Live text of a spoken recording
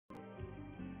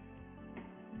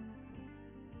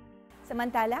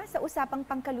Samantala, sa Usapang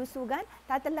Pangkalusugan,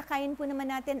 tatalakayin po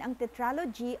naman natin ang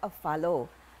Tetralogy of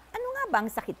Fallot. Ano nga ba ang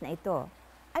sakit na ito?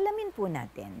 Alamin po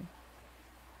natin.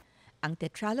 Ang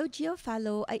Tetralogy of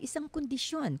Fallot ay isang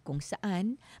kondisyon kung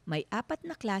saan may 4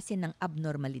 na klase ng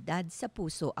abnormalidad sa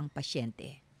puso ang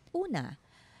pasyente. Una,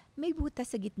 may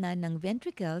butas sa gitna ng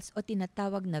ventricles o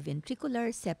tinatawag na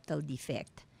ventricular septal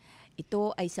defect.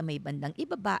 Ito ay sa may bandang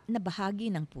ibaba na bahagi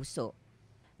ng puso.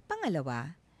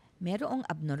 Pangalawa, merong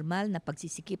abnormal na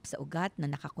pagsisikip sa ugat na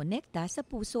nakakonekta sa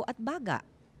puso at baga.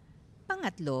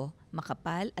 Pangatlo,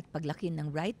 makapal at paglaki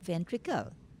ng right ventricle.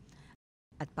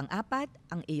 At pang-apat,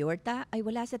 ang aorta ay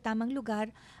wala sa tamang lugar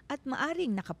at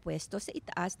maaring nakapwesto sa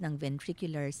itaas ng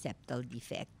ventricular septal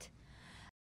defect.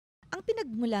 Ang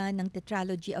pinagmulan ng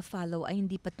Tetralogy of Fallot ay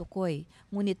hindi patukoy,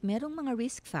 ngunit merong mga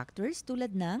risk factors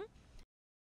tulad ng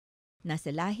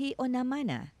nasa lahi o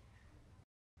namana,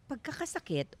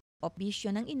 pagkakasakit o bisyo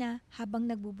ng ina habang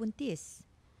nagbubuntis,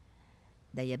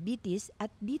 diabetes at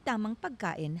di tamang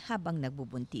pagkain habang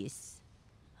nagbubuntis.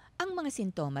 Ang mga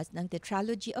sintomas ng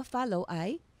Tetralogy of Fallot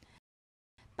ay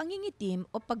pangingitim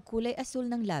o pagkulay asul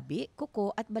ng labi,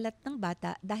 kuko at balat ng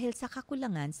bata dahil sa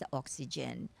kakulangan sa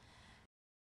oxygen.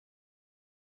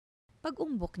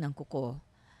 Pag-umbok ng kuko,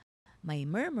 may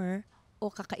murmur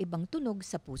o kakaibang tunog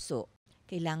sa puso.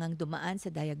 Kailangang dumaan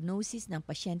sa diagnosis ng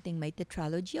pasyenteng may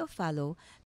Tetralogy of Fallot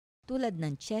tulad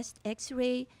ng chest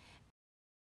x-ray,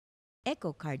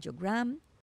 echocardiogram,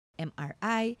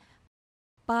 MRI,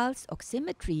 pulse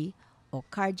oximetry o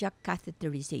cardiac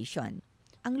catheterization.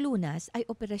 Ang lunas ay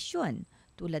operasyon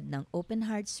tulad ng open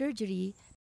heart surgery,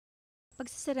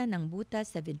 pagsasara ng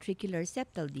butas sa ventricular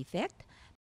septal defect,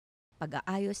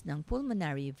 pag-aayos ng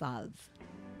pulmonary valve.